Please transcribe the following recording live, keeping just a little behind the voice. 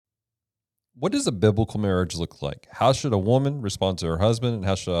what does a biblical marriage look like? How should a woman respond to her husband, and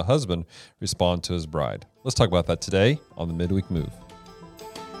how should a husband respond to his bride? Let's talk about that today on the Midweek Move.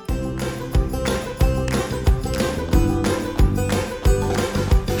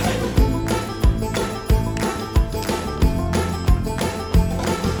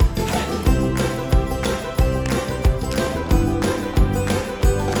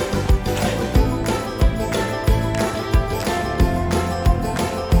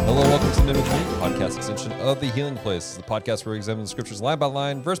 Extension of The Healing Place. This is the podcast where we examine the scriptures line by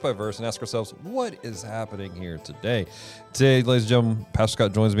line, verse by verse, and ask ourselves, what is happening here today? Today, ladies and gentlemen, Pastor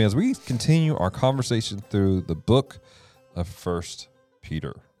Scott joins me as we continue our conversation through the book of 1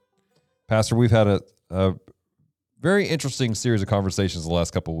 Peter. Pastor, we've had a very interesting series of conversations the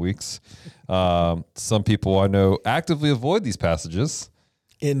last couple of weeks. Some people I know actively avoid these passages.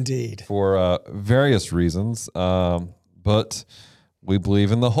 Indeed. For various reasons, but we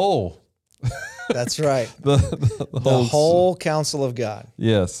believe in the whole. That's right. the whole counsel of God.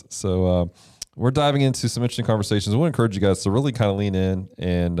 Yes. So we're diving into some interesting conversations. We encourage you guys to really kind of lean in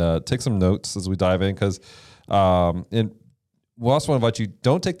and take some notes as we dive in, because and we also want to invite you,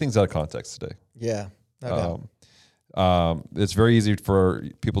 don't take things out of context today. Yeah. No doubt. It's very easy for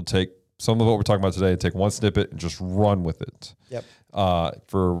people to take some of what we're talking about today and take one snippet and just run with it. Yep.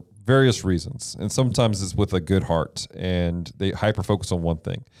 For various reasons. And sometimes it's with a good heart and they hyper focus on one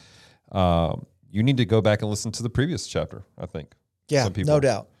thing. You need to go back and listen to the previous chapter, I think. Yeah, no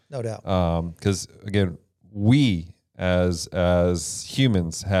doubt. Because again, we as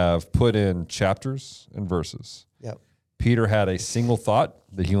humans have put in chapters and verses. Yep. Peter had a single thought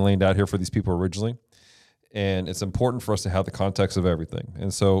that he laid out here for these people originally. And it's important for us to have the context of everything.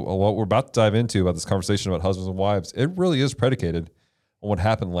 And so what we're about to dive into about this conversation about husbands and wives, it really is predicated on what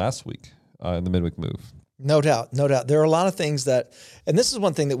happened last week in the Midweek Move. No doubt. There are a lot of things that, and this is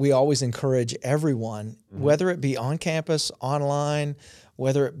one thing that we always encourage everyone, whether it be on campus, online,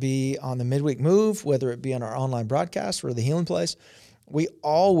 whether it be on the Midweek Move, whether it be on our online broadcast or the Healing Place, we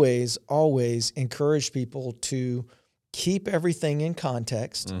always encourage people to keep everything in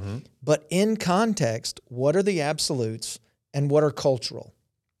context, but in context, what are the absolutes and what are cultural?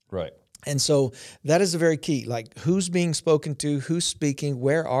 Right. And so that is a very key, like who's being spoken to, who's speaking,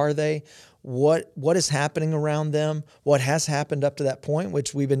 where are they? What is happening around them, what has happened up to that point,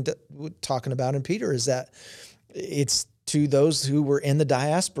 which we've been talking about in Peter, is that it's to those who were in the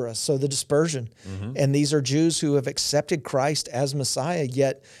diaspora, so the dispersion. And these are Jews who have accepted Christ as Messiah,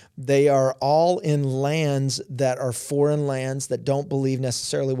 yet they are all in lands that are foreign lands that don't believe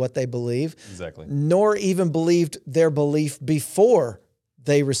necessarily what they believe, exactly, nor even believed their belief before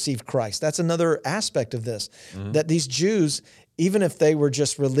they received Christ. That's another aspect of this, that these Jews, even if they were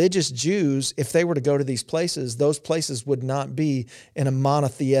just religious Jews, if they were to go to these places, those places would not be in a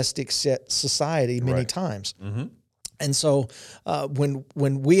monotheistic society many times. And so when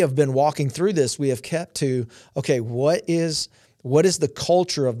we have been walking through this, we have kept to, okay, what is the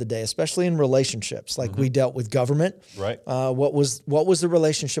culture of the day, especially in relationships? Like we dealt with government. Right. What was the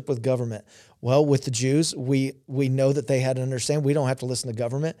relationship with government? Well, with the Jews, we know that they had to understand we don't have to listen to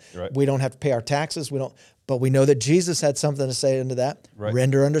government. Right. We don't have to pay our taxes. But we know that Jesus had something to say into that. Right.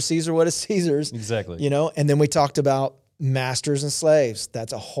 Render unto Caesar what is Caesar's. Exactly. And then we talked about masters and slaves.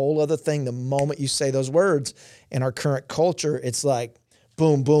 That's a whole other thing. The moment you say those words in our current culture, it's like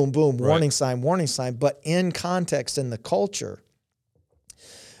boom, boom, boom, warning sign. But in context, in the culture,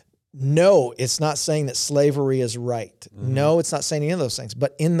 no, it's not saying that slavery is right. No, it's not saying any of those things.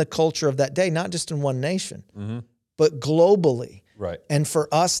 But in the culture of that day, not just in one nation, but globally. Right. And for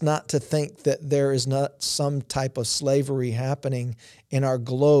us not to think that there is not some type of slavery happening in our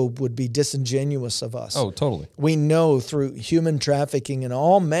globe would be disingenuous of us. Oh, totally. We know through human trafficking and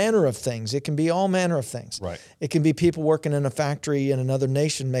all manner of things, it can be all manner of things. Right. It can be people working in a factory in another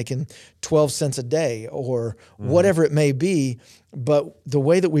nation making 12 cents a day or whatever it may be. But the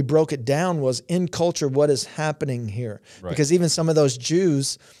way that we broke it down was in culture, what is happening here? Right. Because even some of those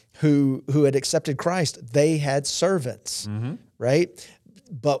Jews who had accepted Christ, they had servants, right?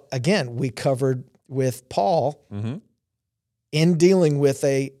 But again, we covered with Paul in dealing with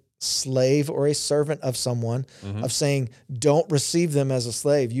a slave or a servant of someone, of saying, don't receive them as a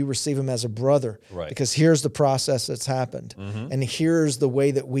slave. You receive them as a brother. Right. Because here's the process that's happened. And here's the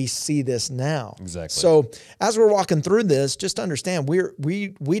way that we see this now. Exactly. So as we're walking through this, just understand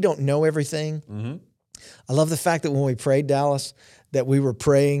we don't know everything. I love the fact that when we prayed, Dallas, that we were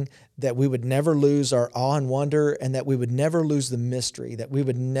praying that we would never lose our awe and wonder, and that we would never lose the mystery, that we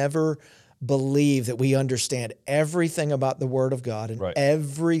would never believe that we understand everything about the Word of God and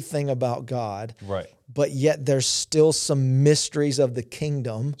everything about God. Right. But yet there's still some mysteries of the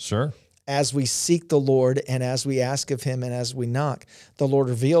kingdom Sure. as we seek the Lord and as we ask of him and as we knock, the Lord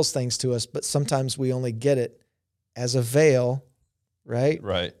reveals things to us, but sometimes we only get it as a veil, right?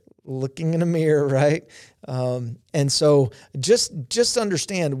 Right. Looking in a mirror, right? And so just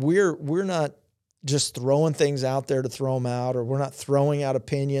understand we're not just throwing things out there to throw them out, or we're not throwing out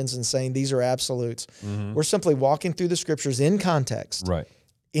opinions and saying these are absolutes. Mm-hmm. We're simply walking through the scriptures in context, Right.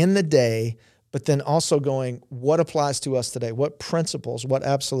 in the day, but then also going, what applies to us today? What principles, what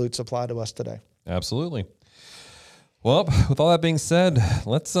absolutes apply to us today? Absolutely. Well, with all that being said,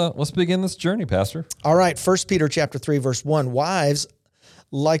 let's begin this journey, Pastor. All right, 1 Peter chapter 3, verse 1, wives,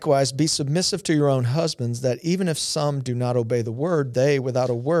 likewise, be submissive to your own husbands, that even if some do not obey the word, they, without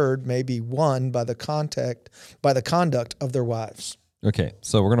a word, may be won by the conduct of their wives. Okay,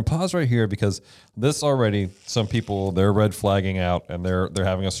 so we're going to pause right here because this already, some people, they're red flagging out and they're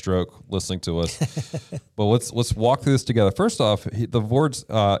having a stroke listening to us. But let's walk through this together. First off, the words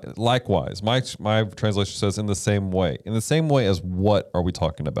likewise. My translation says in the same way. In the same way as what are we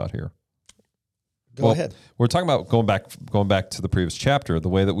talking about here? Go ahead. We're talking about going back to the previous chapter, the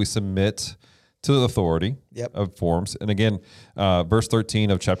way that we submit to the authority of forms. And again, verse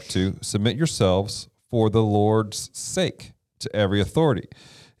 13 of chapter 2, submit yourselves for the Lord's sake to every authority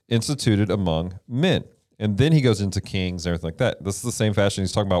instituted among men. And then he goes into kings and everything like that. This is the same fashion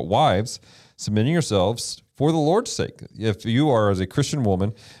he's talking about wives, submitting yourselves for the Lord's sake. If you are as a Christian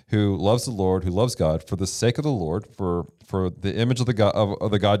woman who loves the Lord, who loves God, for the sake of the Lord, for the image of the God of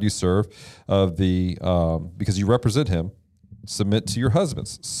the God you serve, because you represent him, submit to your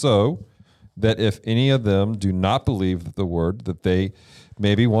husbands, so that if any of them do not believe the word, that they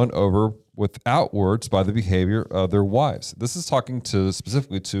may be won over without words by the behavior of their wives. This is talking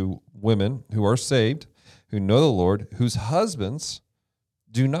specifically to women who are saved, who know the Lord, whose husbands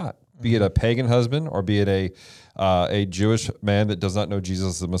do not, be it a pagan husband or be it a Jewish man that does not know Jesus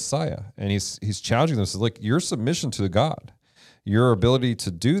as the Messiah. And he's challenging them. Says, look, your submission to God, your ability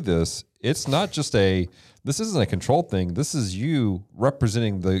to do this, it's not just this isn't a control thing. This is you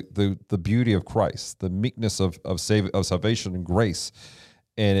representing the beauty of Christ, the meekness of salvation and grace.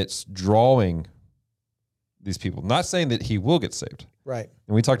 And it's drawing these people. Not saying that he will get saved. Right.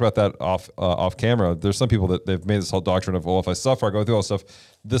 And we talked about that off camera. There's some people that they've made this whole doctrine of, well, if I suffer, I go through all this stuff,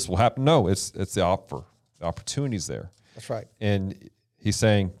 this will happen. No, it's the offer. The opportunity's there. That's right. And he's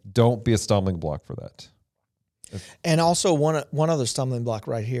saying, don't be a stumbling block for that. And also one other stumbling block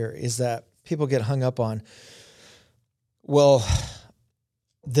right here is that people get hung up on, well,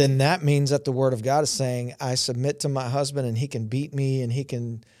 then that means that the word of God is saying, I submit to my husband and he can beat me and he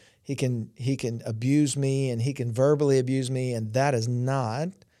can abuse me and he can verbally abuse me. And that is not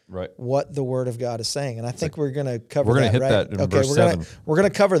what the word of God is saying. And I think we're going to cover that. We're going to hit that in verse 7. We're going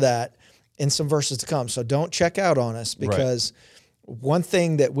to cover that in some verses to come. So don't check out on us, because one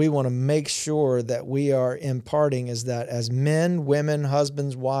thing that we want to make sure that we are imparting is that as men, women,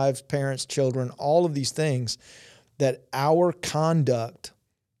 husbands, wives, parents, children, all of these things, that our conduct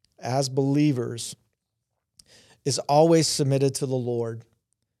as believers is always submitted to the Lord.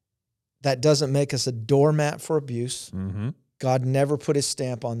 That doesn't make us a doormat for abuse. Mm-hmm. God never put his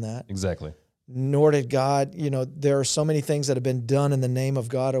stamp on that. Exactly. Nor did God, there are so many things that have been done in the name of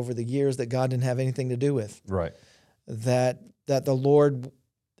God over the years that God didn't have anything to do with. Right. That the Lord,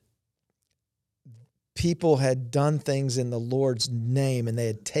 people had done things in the Lord's name and they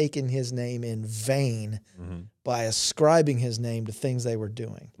had taken his name in vain by ascribing his name to things they were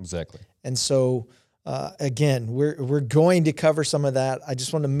doing. Exactly. And so, again, we're going to cover some of that. I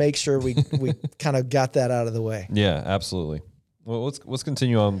just want to make sure we kind of got that out of the way. Yeah, absolutely. Well, let's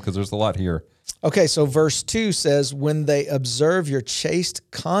continue on because there's a lot here. Okay, so verse 2 says, when they observe your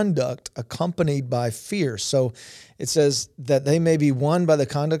chaste conduct accompanied by fear. So it says that they may be won by the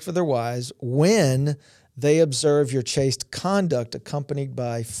conduct of their wives when they observe your chaste conduct accompanied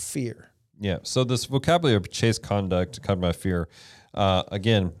by fear. Yeah, so this vocabulary of chaste conduct accompanied by fear,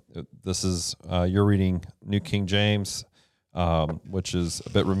 again, this is, you're reading New King James, which is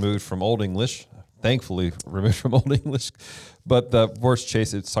a bit removed from Old English. Thankfully removed from Old English, but the verse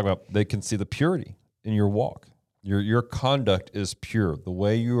chaste, it's talking about they can see the purity in your walk. Your conduct is pure. The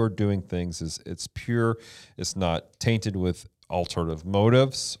way you are doing things it's pure. It's not tainted with alternative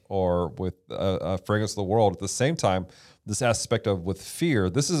motives or with a fragrance of the world. At the same time, this aspect of with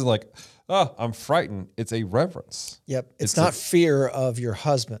fear, this is like, I'm frightened. It's a reverence. Yep. It's not fear of your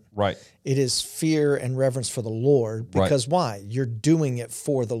husband. Right. It is fear and reverence for the Lord. Because why? You're doing it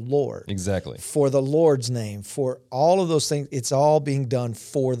for the Lord. Exactly. For the Lord's name. For all of those things. It's all being done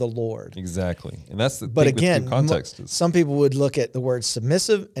for the Lord. Exactly. And that's the But thing again, with context. Some people would look at the word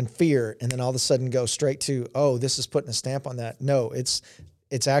submissive and fear and then all of a sudden go straight to, oh, this is putting a stamp on that. No, it's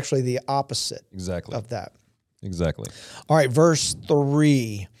it's actually the opposite Exactly. of that. Exactly. All right, verse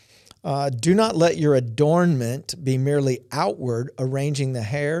 3. Do not let your adornment be merely outward, arranging the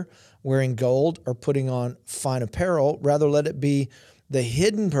hair, wearing gold, or putting on fine apparel. Rather, let it be the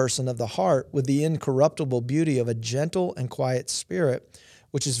hidden person of the heart with the incorruptible beauty of a gentle and quiet spirit,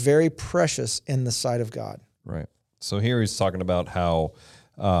 which is very precious in the sight of God. Right. So here he's talking about how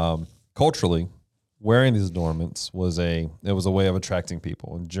culturally wearing these adornments was a way of attracting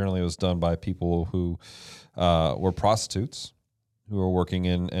people, and generally it was done by people who were prostitutes, who were working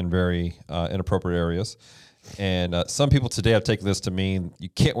in very inappropriate areas. And some people today have taken this to mean you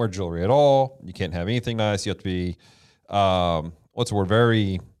can't wear jewelry at all, you can't have anything nice, you have to be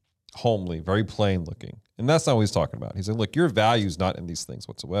very homely, very plain looking. And that's not what he's talking about. He's like, look, your value is not in these things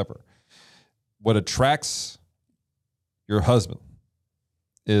whatsoever. What attracts your husband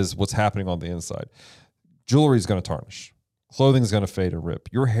is what's happening on the inside. Jewelry is going to tarnish. Clothing is going to fade and rip.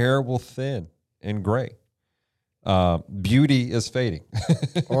 Your hair will thin and gray. Beauty is fading.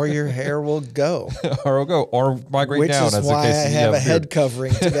 Or your hair will go. Or it'll go. Or migrate down. Which is as why the case I have a head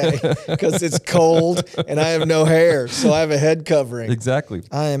covering today, because it's cold and I have no hair, so I have a head covering. Exactly.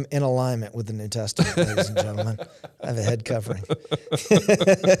 I am in alignment with the New Testament, ladies and gentlemen. I have a head covering.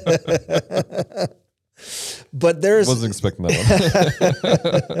 But Wasn't expecting that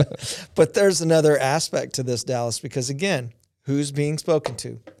one. But there's another aspect to this, Dallas, because again, who's being spoken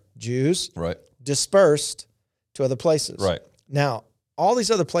to? Jews, Right. dispersed to other places. Right. Now, all these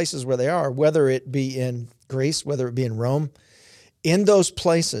other places where they are, whether it be in Greece, whether it be in Rome, in those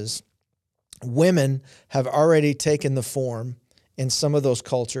places, women have already taken the form in some of those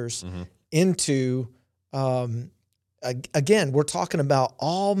cultures into, again, we're talking about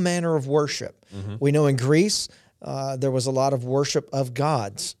all manner of worship. We know in Greece, there was a lot of worship of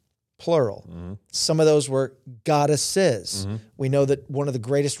gods, plural. Some of those were goddesses. We know that one of the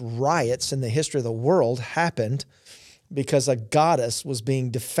greatest riots in the history of the world happened because a goddess was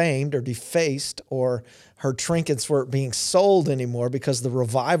being defamed or defaced, or her trinkets weren't being sold anymore because of the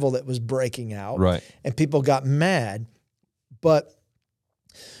revival that was breaking out. Right. And people got mad. But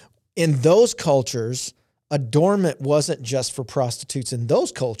in those cultures, adornment wasn't just for prostitutes in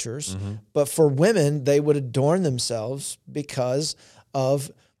those cultures, but for women, they would adorn themselves because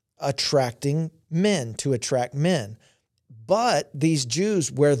of attracting men, to attract men. But these Jews,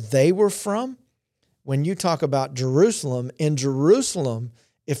 where they were from, when you talk about Jerusalem, in Jerusalem,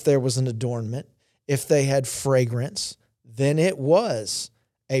 if there was an adornment, if they had fragrance, then it was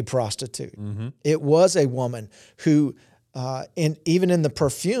a prostitute. It was a woman who, even in the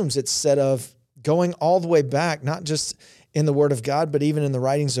perfumes, it's said of going all the way back, not just in the Word of God, but even in the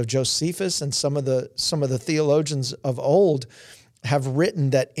writings of Josephus and some of the theologians of old have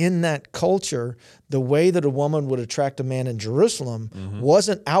written that in that culture, the way that a woman would attract a man in Jerusalem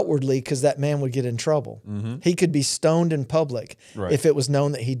wasn't outwardly because that man would get in trouble. He could be stoned in public if it was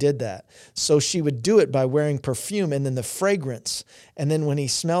known that he did that. So she would do it by wearing perfume and then the fragrance. And then when he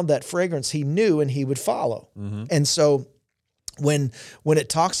smelled that fragrance, he knew and he would follow. And so when it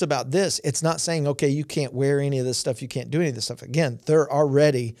talks about this, it's not saying, okay, you can't wear any of this stuff, you can't do any of this stuff. Again, they're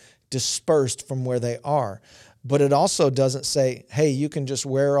already dispersed from where they are. But it also doesn't say, hey, you can just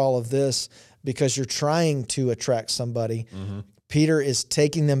wear all of this because you're trying to attract somebody. Peter is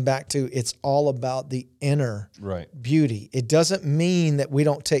taking them back to, it's all about the inner beauty. It doesn't mean that we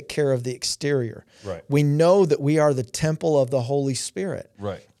don't take care of the exterior. We know that we are the temple of the Holy Spirit.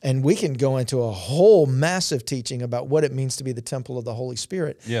 And we can go into a whole massive teaching about what it means to be the temple of the Holy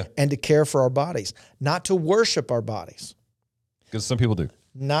Spirit and to care for our bodies, not to worship our bodies. Because some people do.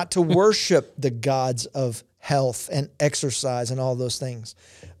 Not to worship the gods of health and exercise and all those things.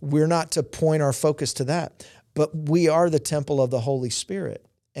 We're not to point our focus to that, but we are the temple of the Holy Spirit.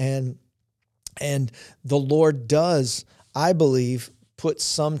 And the Lord does, I believe, put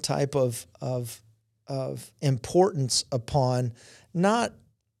some type of importance upon not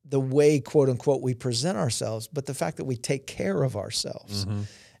the way, quote unquote, we present ourselves, but the fact that we take care of ourselves.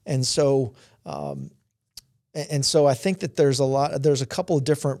 And so I think that there's a couple of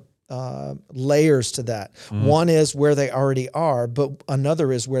different layers to that. One is where they already are, but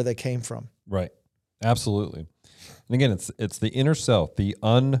another is where they came from. Right. Absolutely. And again, it's the inner self, the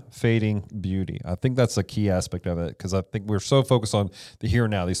unfading beauty. I think that's a key aspect of it, because I think we're so focused on the here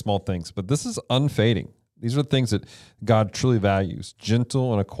and now, these small things, but this is unfading. These are the things that God truly values,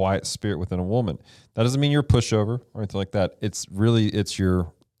 gentle and a quiet spirit within a woman. That doesn't mean you're a pushover or anything like that. It's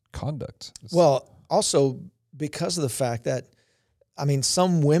your conduct. Well, also because of the fact that, I mean,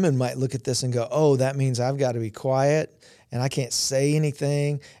 some women might look at this and go, oh, that means I've got to be quiet and I can't say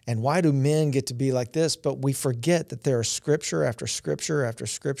anything. And why do men get to be like this? But we forget that there are scripture after scripture after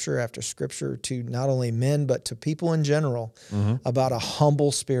scripture after scripture to not only men, but to people in general about a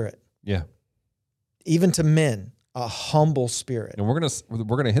humble spirit. Yeah. Even to men, a humble spirit. And we're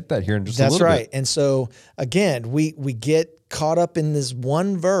gonna hit that here in just a little bit. That's right. And so again, we get caught up in this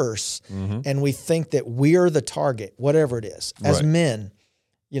one verse and we think that we're the target, whatever it is, as men.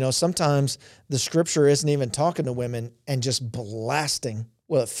 You know, sometimes the scripture isn't even talking to women and just blasting.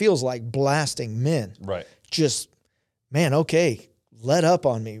 Well, it feels like blasting men. Right. Just, man, okay, let up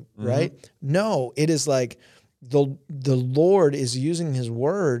on me, right? No, it is like the Lord is using his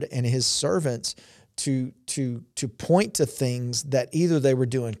word and his servants to point to things that either they were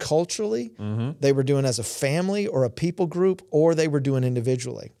doing culturally, they were doing as a family or a people group, or they were doing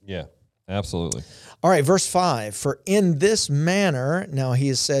individually. Yeah, absolutely. All right, verse 5, for in this manner, now he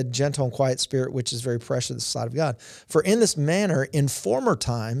has said gentle and quiet spirit, which is very precious in the sight of God. For in this manner, in former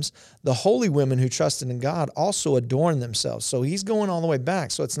times, the holy women who trusted in God also adorned themselves. So he's going all the way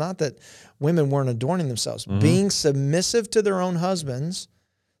back. So it's not that women weren't adorning themselves, being submissive to their own husbands.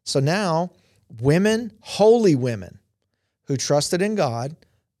 So now, women, holy women who trusted in God,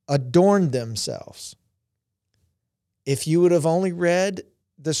 adorned themselves. If you would have only read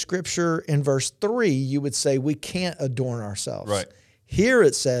the scripture in verse 3, you would say we can't adorn ourselves. Right. Here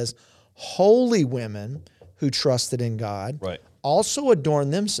it says, holy women who trusted in God also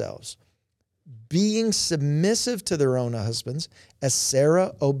adorn themselves, being submissive to their own husbands, as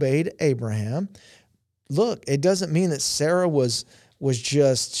Sarah obeyed Abraham. Look, it doesn't mean that Sarah was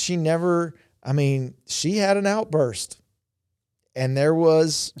just, she had an outburst, and there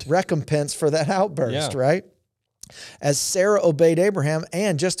was recompense for that outburst, right? As Sarah obeyed Abraham,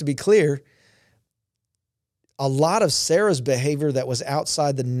 and just to be clear, a lot of Sarah's behavior that was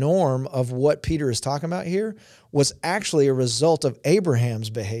outside the norm of what Peter is talking about here was actually a result of Abraham's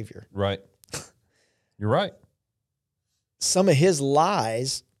behavior. Right. You're right. Some of his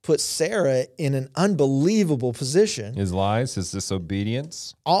lies put Sarah in an unbelievable position. His lies, his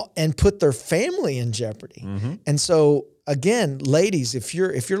disobedience. And put their family in jeopardy. And so, again, ladies, if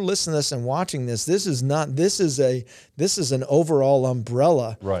you're listening to this and watching this, this is an overall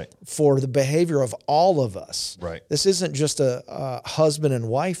umbrella for the behavior of all of us. Right. This isn't just a husband and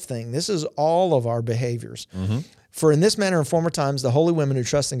wife thing. This is all of our behaviors. For in this manner in former times, the holy women who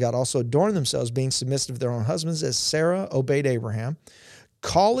trust in God also adorned themselves, being submissive to their own husbands, as Sarah obeyed Abraham,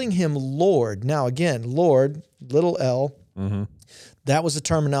 calling him Lord. Now, again, Lord, little L, that was a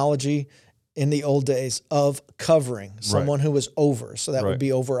terminology in the old days of covering, someone who was over. So that would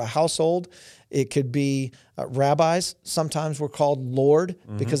be over a household. It could be rabbis sometimes were called Lord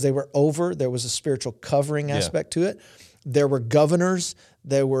because they were over. There was a spiritual covering aspect to it. There were governors.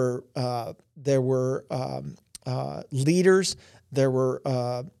 There were leaders. There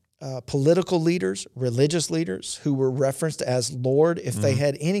were political leaders, religious leaders who were referenced as Lord. If they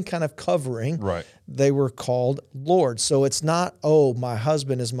had any kind of covering, they were called Lord. So it's not, oh, my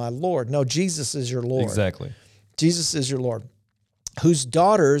husband is my Lord. No, Jesus is your Lord. Exactly. Jesus is your Lord, whose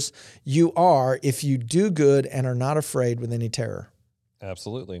daughters you are if you do good and are not afraid with any terror.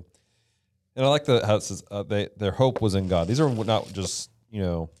 Absolutely. And I like how it says their hope was in God. These are not just,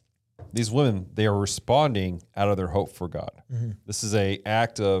 these women, they are responding out of their hope for God. This is an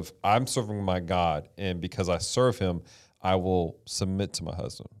act of, I'm serving my God, and because I serve him, I will submit to my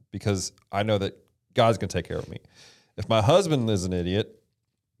husband because I know that God's going to take care of me. If my husband is an idiot,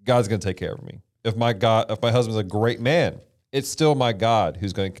 God's going to take care of me. If my husband's a great man, it's still my God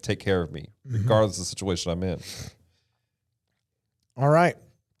who's going to take care of me, regardless of the situation I'm in. All right.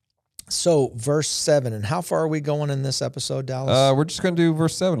 So verse 7, and how far are we going in this episode, Dallas? We're just going to do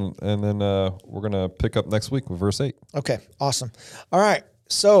verse 7, and then we're going to pick up next week with verse 8. Okay, awesome. All right,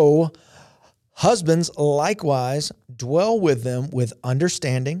 so husbands likewise dwell with them with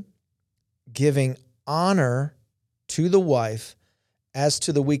understanding, giving honor to the wife as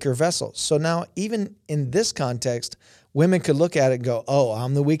to the weaker vessel. So now, even in this context, women could look at it and go, oh,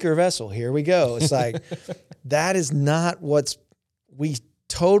 I'm the weaker vessel. Here we go. It's like, that is not we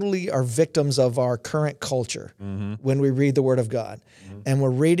totally are victims of our current culture when we read the Word of God. And we're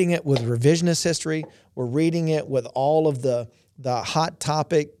reading it with revisionist history. We're reading it with all of the hot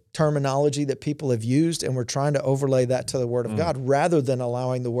topic terminology that people have used, and we're trying to overlay that to the Word of God rather than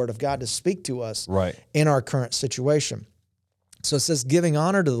allowing the Word of God to speak to us in our current situation. So it says, giving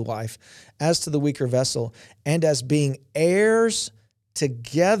honor to the wife as to the weaker vessel, and as being heirs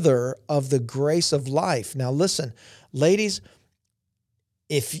together of the grace of life. Now listen, ladies,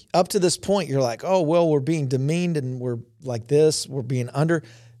 if up to this point you're like, oh, well, we're being demeaned and we're like this, we're being under.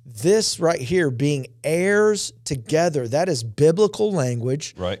 This right here, being heirs together, that is biblical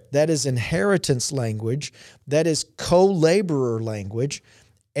language. Right. That is inheritance language. That is co-laborer language.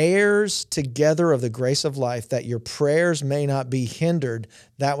 Heirs together of the grace of life, that your prayers may not be hindered.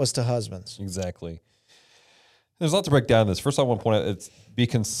 That was to husbands. Exactly. There's a lot to break down in this. First, I want to point out, it's be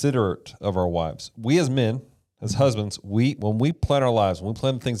considerate of our wives. We as men, as husbands, when we plan our lives, when we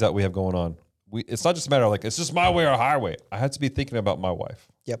plan the things that we have going on, it's not just a matter of like, it's just my way or highway. I have to be thinking about my wife.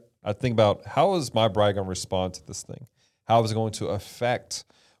 Yep. I think about, how is my bride going to respond to this thing? How is it going to affect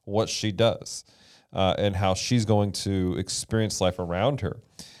what she does? And how she's going to experience life around her.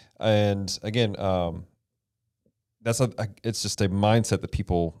 And again, it's just a mindset that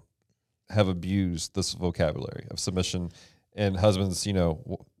people have abused, this vocabulary of submission. And husbands,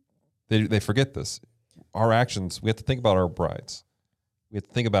 they forget this. Our actions, we have to think about our brides. We have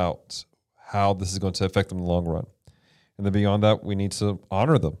to think about how this is going to affect them in the long run. And then beyond that, we need to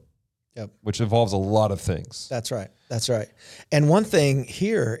honor them. Yep. Which involves a lot of things. That's right. That's right. And one thing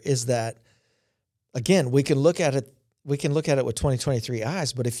here is that, again, we can look at it with 2023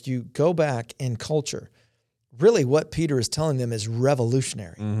 eyes, but if you go back in culture, really what Peter is telling them is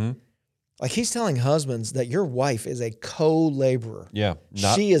revolutionary. Mm-hmm. Like he's telling husbands that your wife is a co-laborer. Yeah.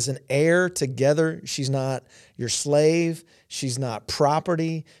 She is an heir together. She's not your slave. She's not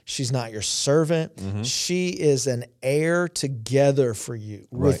property. She's not your servant. Mm-hmm. She is an heir together for you,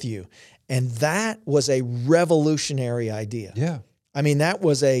 with you. And that was a revolutionary idea. Yeah. I mean, that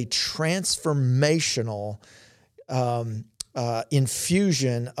was a transformational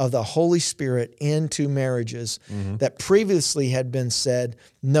infusion of the Holy Spirit into marriages that previously had been said,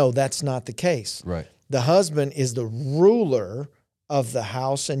 no, that's not the case. Right. The husband is the ruler of the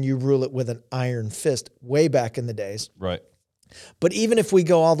house and you rule it with an iron fist way back in the days. Right. But even if we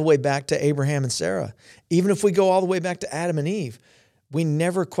go all the way back to Abraham and Sarah, even if we go all the way back to Adam and Eve, we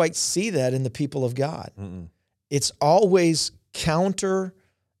never quite see that in the people of God. Mm-mm. It's always counterintuitive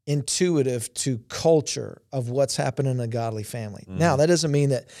to culture of what's happened in a godly family. Now, that doesn't mean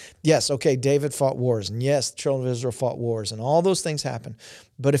that, yes, okay, David fought wars, and yes, the children of Israel fought wars, and all those things happen.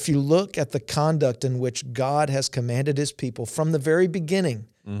 But if you look at the conduct in which God has commanded his people from the very beginning,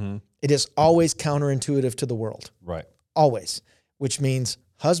 it is always counterintuitive to the world. Right. Always. Which means,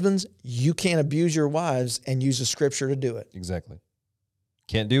 husbands, you can't abuse your wives and use the scripture to do it. Exactly.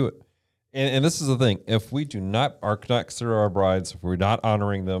 Can't do it. And this is the thing. If we not consider our brides, if we're not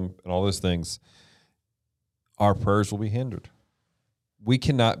honoring them and all those things, our prayers will be hindered. We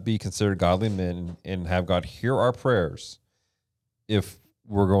cannot be considered godly men and have God hear our prayers if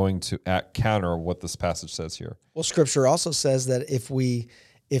we're going to counter what this passage says here. Well, scripture also says that if we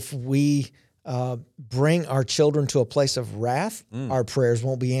bring our children to a place of wrath, our prayers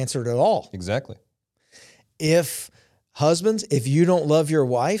won't be answered at all. Exactly. Husbands, if you don't love your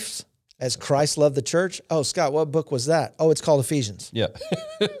wives as Christ loved the church. Oh, Scott, what book was that? Oh, it's called Ephesians. Yeah.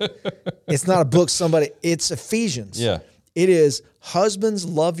 It's not a book it's Ephesians. Yeah. It is husbands,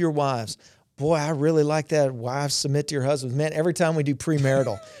 love your wives. Boy, I really like that. Wives, submit to your husbands. Man, every time we do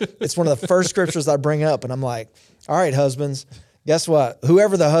premarital, it's one of the first scriptures I bring up. And I'm like, all right, husbands, guess what?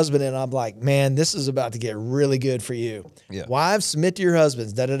 Whoever the husband is, I'm like, man, this is about to get really good for you. Yeah. Wives, submit to your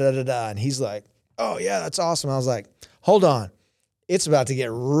husbands, da-da-da-da-da. And he's like, oh, yeah, that's awesome. I was like, hold on. It's about to get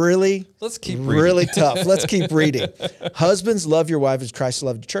really tough. Let's keep reading. Husbands, love your wife as Christ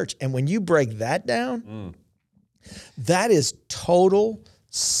loved the church. And when you break that down, that is total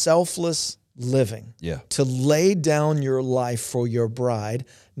selfless living. Yeah. To lay down your life for your bride,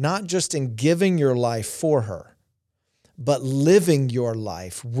 not just in giving your life for her, but living your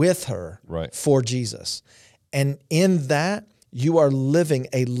life with her for Jesus. And in that, you are living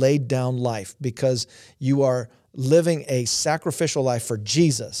a laid down life because you are living a sacrificial life for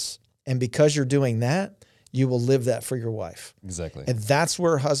Jesus. And because you're doing that, you will live that for your wife. Exactly. And that's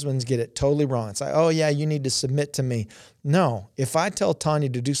where husbands get it totally wrong. It's like, oh yeah, you need to submit to me. No, if I tell Tanya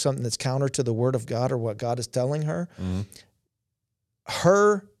to do something that's counter to the word of God or what God is telling her,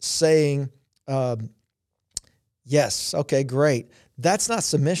 her saying, yes, okay, great. That's not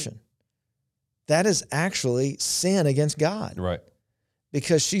submission. That is actually sin against God. Right.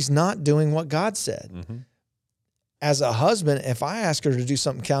 Because she's not doing what God said. As a husband, if I ask her to do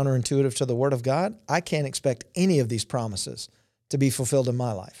something counterintuitive to the word of God, I can't expect any of these promises to be fulfilled in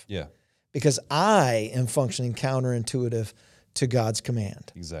my life. Yeah. Because I am functioning counterintuitive to God's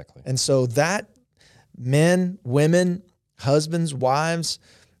command. Exactly. And so that men, women, husbands, wives,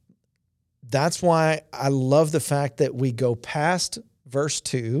 that's why I love the fact that we go past verse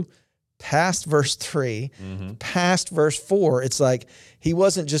 2, past verse 3, Mm-hmm. past verse 4. It's like he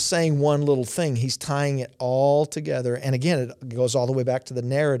wasn't just saying one little thing. He's tying it all together. And again, it goes all the way back to the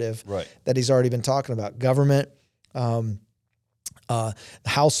narrative Right. that he's already been talking about. Government,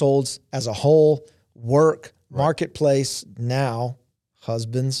 households as a whole, work, marketplace, now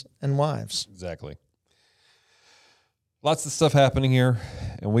husbands and wives. Exactly. Lots of stuff happening here,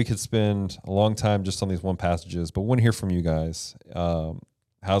 and we could spend a long time just on these one passages, but we want to hear from you guys.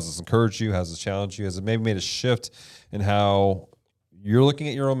 How's this encouraged you? How's this challenged you? Has it maybe made a shift in how you're looking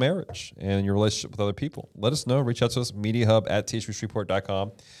at your own marriage and your relationship with other people? Let us know. Reach out to us,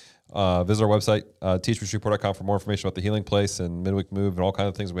 mediahub@threeport.com. Visit our website, threeport.com, for more information about the Healing Place and Midweek Move and all kinds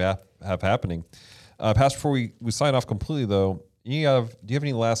of things we have happening. Pastor, before we sign off completely, though, do you have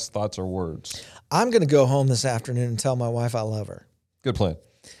any last thoughts or words? I'm going to go home this afternoon and tell my wife I love her. Good plan.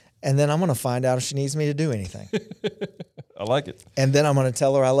 And then I'm going to find out if she needs me to do anything. I like it. And then I'm going to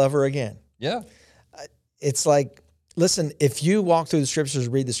tell her I love her again. Yeah. It's like, listen, if you walk through the scriptures,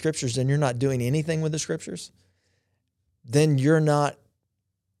 read the scriptures, and you're not doing anything with the scriptures, then you're not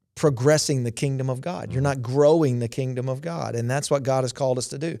progressing the kingdom of God. You're not growing the kingdom of God. And that's what God has called us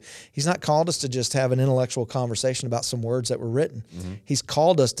to do. He's not called us to just have an intellectual conversation about some words that were written. Mm-hmm. He's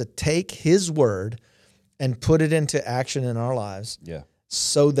called us to take his word and put it into action in our lives. Yeah.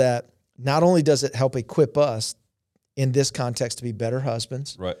 So that not only does it help equip us in this context to be better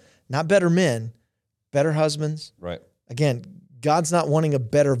husbands, Right. not better men, better husbands. Right. Again, God's not wanting a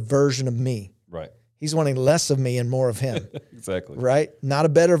better version of me. Right. He's wanting less of me and more of him, Exactly. right? Not a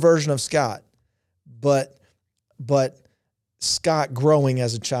better version of Scott, but Scott growing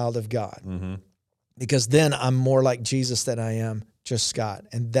as a child of God. Mm-hmm. Because then I'm more like Jesus than I am just Scott.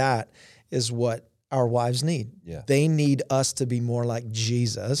 And that is what our wives need. Yeah. They need us to be more like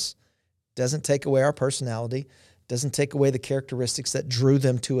Jesus. Doesn't take away our personality, doesn't take away the characteristics that drew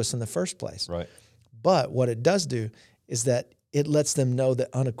them to us in the first place. Right. But what it does do is that it lets them know that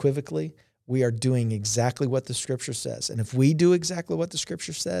unequivocally we are doing exactly what the scripture says. And if we do exactly what the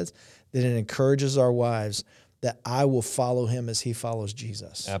scripture says, then it encourages our wives that I will follow him as he follows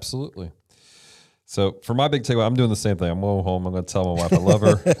Jesus. Absolutely. So for my big takeaway, I'm doing the same thing. I'm going home. I'm going to tell my wife I love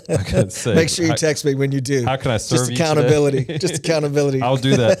her. I'm going to say, Make sure you text me when you do. How can I serve Just you accountability. today? Just accountability. I'll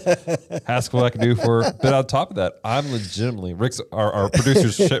do that. Ask what I can do for her. But on top of that, I'm legitimately, Rick's, our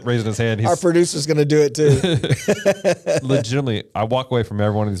producer's raising his hand. Our producer's going to do it too. Legitimately, I walk away from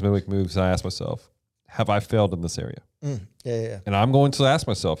every one of these midweek moves and I ask myself, have I failed in this area? Yeah. And I'm going to ask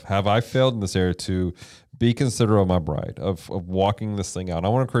myself, have I failed in this area to be considerate of my bride, of walking this thing out? And I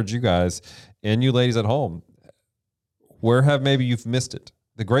want to encourage you guys and you ladies at home, where have maybe you've missed it?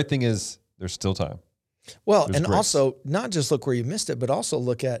 The great thing is there's still time. Well, There's and grace. also not just look where you missed it, but also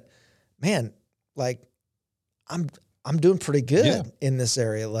look at, man, like I'm doing pretty good in this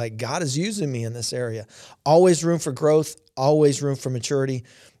area. Like God is using me in this area. Always room for growth, always room for maturity,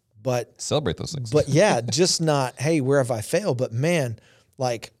 but Celebrate those things. But yeah, just not, hey, where have I failed? But man,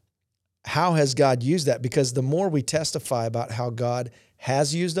 like, how has God used that? Because the more we testify about how God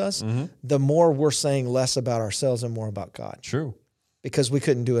has used us, the more we're saying less about ourselves and more about God. True. Because we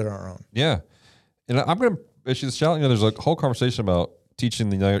couldn't do it on our own. Yeah. And I'm going to issue this challenge. You know, there's a whole conversation about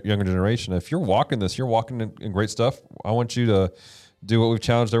teaching the younger generation. If you're walking this, you're walking in great stuff. I want you to do what we've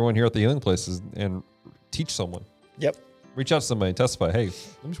challenged everyone here at the Healing Places and teach someone. Yep. Reach out to somebody and testify, hey,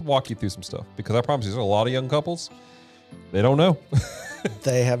 let me just walk you through some stuff. Because I promise you, there's a lot of young couples, they don't know.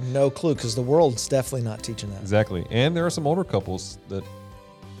 They have no clue because the world's definitely not teaching that. Exactly. And there are some older couples that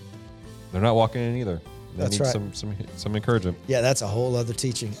they're not walking in either. They That's need right. some encouragement. Yeah, that's a whole other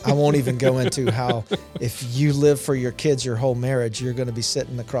teaching. I won't even go into how if you live for your kids your whole marriage, you're going to be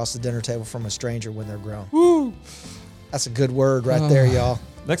sitting across the dinner table from a stranger when they're grown. Woo! That's a good word right there, y'all.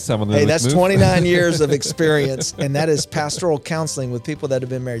 Next time on the Hey, Midweek that's Move. 29 years of experience, and that is pastoral counseling with people that have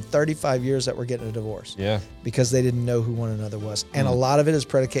been married 35 years that were getting a divorce Yeah. because they didn't know who one another was. And a lot of it is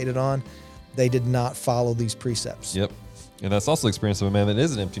predicated on they did not follow these precepts. Yep. And that's also the experience of a man that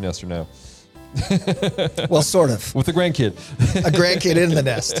is an empty nester now. Well, sort of. With a grandkid. A grandkid in the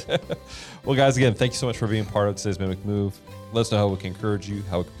nest. Well, guys, again, thank you so much for being part of today's Midweek Move. Let us know how we can encourage you,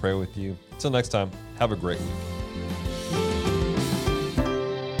 how we can pray with you. Until next time, have a great week.